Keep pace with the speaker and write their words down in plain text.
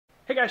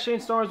Hey guys, Shane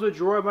Starnes with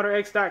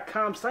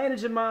DroidModderX.com.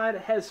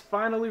 CyanogenMod has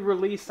finally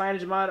released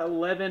CyanogenMod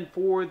 11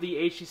 for the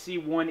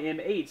HTC One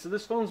M8. So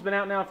this phone's been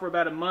out now for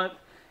about a month,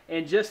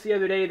 and just the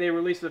other day they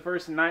released the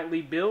first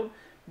nightly build.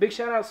 Big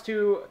shout outs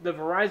to the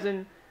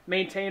Verizon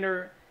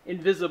maintainer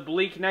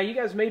Invisible. Now you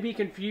guys may be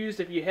confused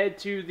if you head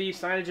to the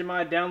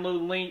CyanogenMod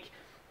download link,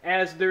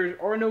 as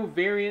there are no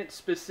variant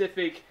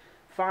specific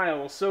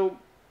files. So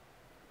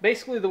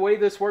basically the way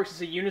this works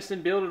is a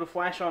unison build. It'll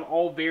flash on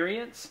all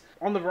variants.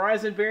 On the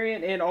Verizon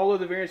variant and all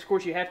of the variants, of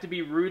course, you have to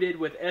be rooted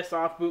with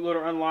S-Off,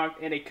 bootloader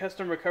unlocked, and a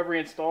custom recovery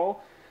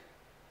install.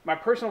 My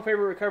personal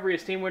favorite recovery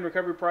is TeamWin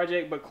Recovery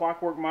Project, but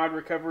Clockwork Mod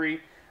Recovery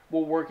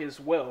will work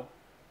as well.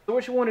 So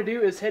what you want to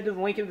do is head to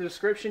the link in the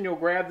description. You'll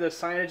grab the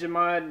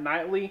CyanogenMod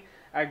Nightly.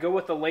 Go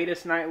with the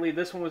latest Nightly.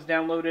 This one was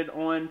downloaded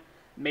on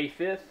May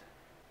 5th.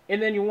 And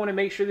then you want to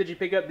make sure that you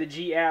pick up the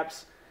G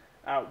apps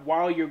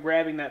while you're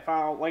grabbing that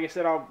file. Like I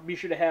said, I'll be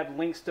sure to have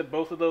links to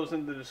both of those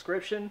in the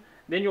description.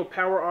 Then you'll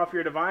power off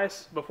your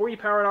device. Before you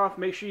power it off,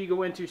 make sure you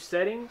go into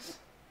Settings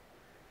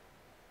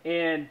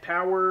and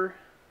Power,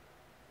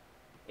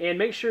 and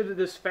make sure that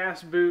this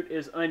fast boot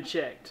is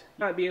unchecked.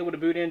 You might be able to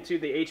boot into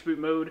the H-boot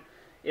mode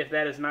if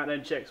that is not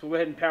unchecked. So we'll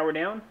go ahead and power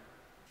down.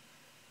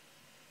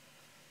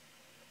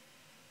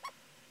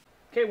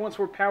 Okay, once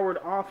we're powered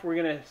off, we're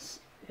going to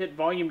hit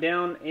volume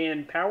down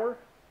and power.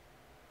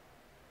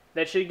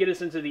 That should get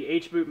us into the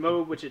H-boot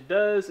mode, which it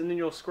does, and then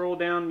you'll scroll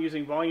down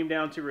using volume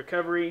down to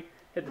recovery,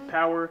 hit the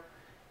power,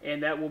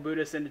 and that will boot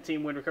us into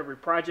TeamWin Recovery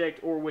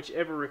Project or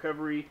whichever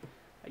recovery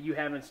you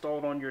have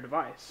installed on your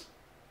device.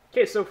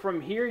 Okay, so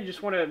from here you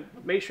just want to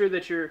make sure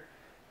that your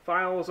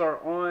files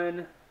are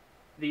on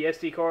the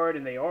SD card,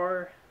 and they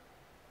are.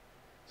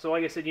 So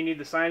like I said, you need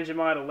the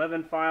CyanogenMod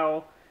 11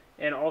 file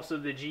and also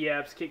the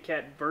GApps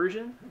KitKat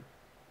version.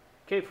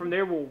 Okay, from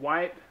there we'll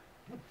wipe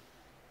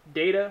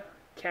data,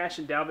 cache,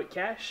 and Dalvik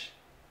cache.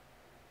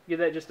 Give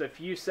that just a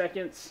few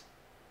seconds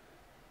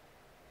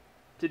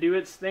to do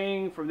its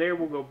thing. From there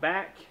we'll go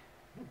back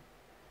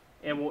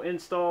and we'll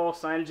install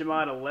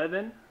CyanogenMod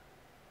 11.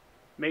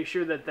 Make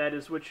sure that that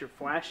is what you're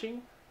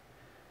flashing.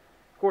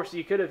 Of course,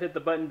 you could have hit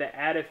the button to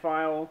add a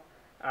file,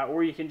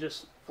 or you can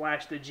just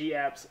flash the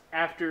GApps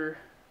after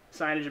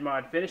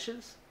CyanogenMod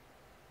finishes.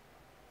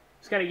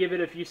 Just kind of give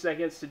it a few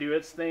seconds to do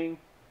its thing.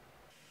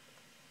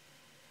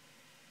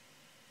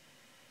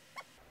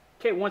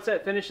 Okay, once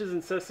that finishes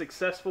and says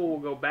successful, we'll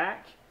go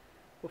back.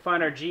 We'll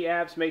find our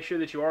GApps, make sure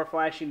that you are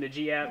flashing the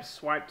GApps,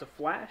 swipe to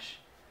flash.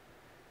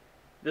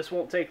 This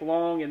won't take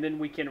long, and then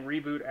we can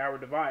reboot our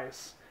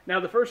device.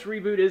 Now the first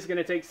reboot is going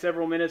to take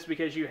several minutes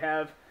because you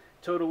have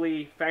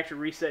totally factory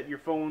reset your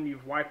phone,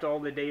 you've wiped all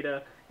the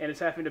data, and it's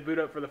having to boot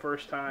up for the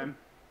first time.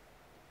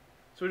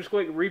 So we'll just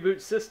click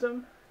Reboot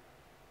System,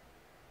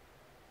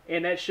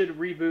 and that should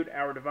reboot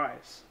our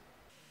device.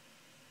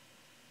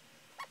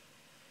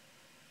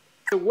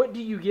 So what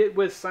do you get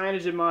with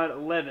CyanogenMod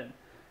 11?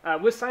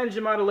 With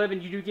CyanogenMod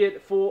 11, you do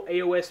get full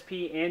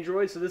AOSP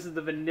Android. So this is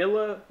the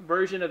vanilla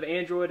version of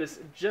Android. It's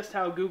just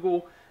how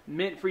Google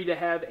meant for you to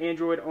have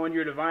Android on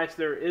your device.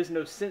 There is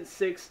no Sense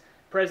 6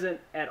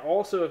 present at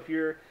all. So if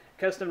you're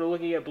accustomed to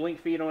looking at blink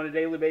feed on a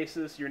daily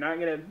basis, you're not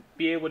going to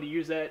be able to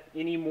use that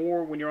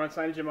anymore when you're on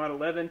CyanogenMod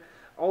 11.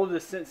 All of the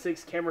Sense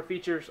 6 camera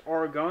features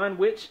are gone,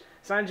 which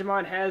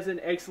CyanogenMod has an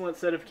excellent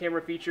set of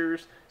camera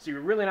features, so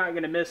you're really not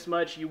going to miss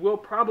much. You will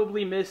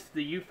probably miss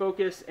the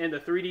U-Focus and the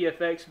 3D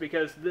effects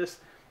because this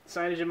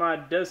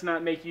CyanogenMod does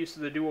not make use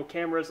of the dual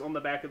cameras on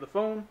the back of the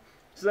phone,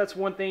 so that's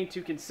one thing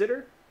to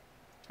consider.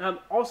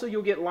 Also,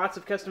 you'll get lots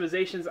of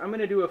customizations. I'm going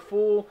to do a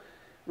full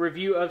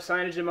review of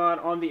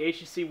CyanogenMod on the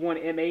HTC One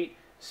M8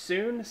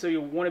 soon, so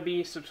you'll want to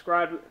be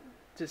subscribed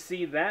to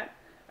see that.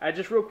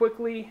 Just real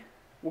quickly,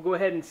 we'll go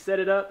ahead and set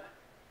it up.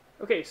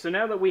 Okay, so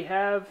now that we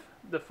have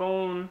the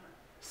phone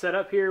set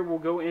up here, we'll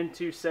go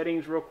into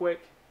settings real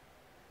quick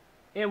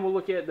and we'll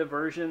look at the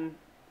version.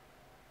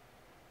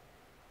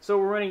 So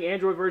we're running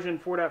Android version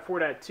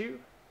 4.4.2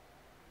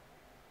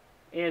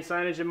 and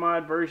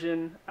CyanogenMod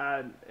version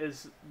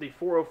is the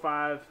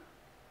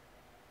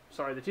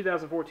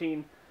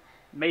 2014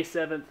 May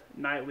 7th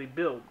nightly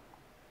build.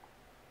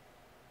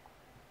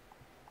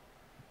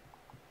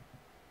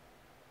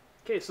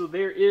 Okay, so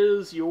there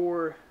is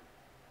your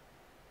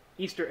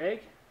Easter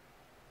egg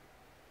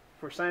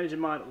for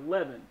CyanogenMod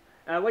 11.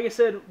 Like I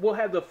said, we'll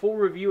have the full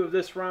review of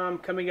this ROM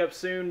coming up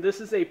soon. This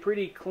is a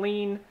pretty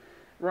clean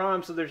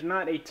ROM, so there's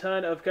not a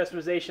ton of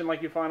customization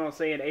like you find on,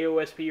 say, an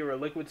AOSP or a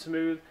Liquid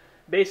Smooth.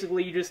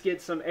 Basically, you just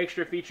get some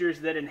extra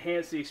features that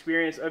enhance the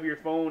experience of your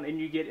phone,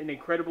 and you get an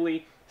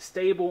incredibly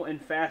stable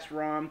and fast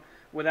ROM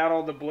without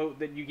all the bloat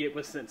that you get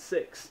with Sense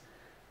 6.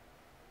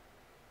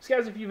 So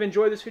guys, if you've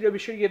enjoyed this video, be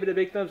sure to give it a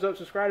big thumbs up.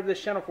 Subscribe to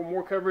this channel for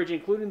more coverage,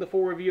 including the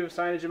full review of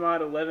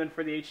CyanogenMod 11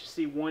 for the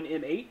HTC One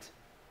M8.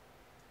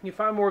 You can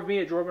find more of me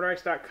at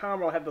DroidModderX.com,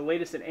 where I'll have the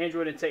latest in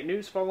Android and tech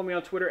news. Follow me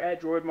on Twitter at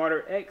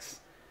DroidModderX.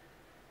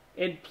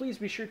 And please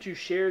be sure to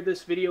share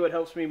this video. It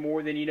helps me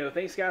more than you know.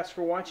 Thanks guys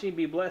for watching.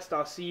 Be blessed.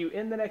 I'll see you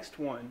in the next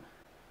one.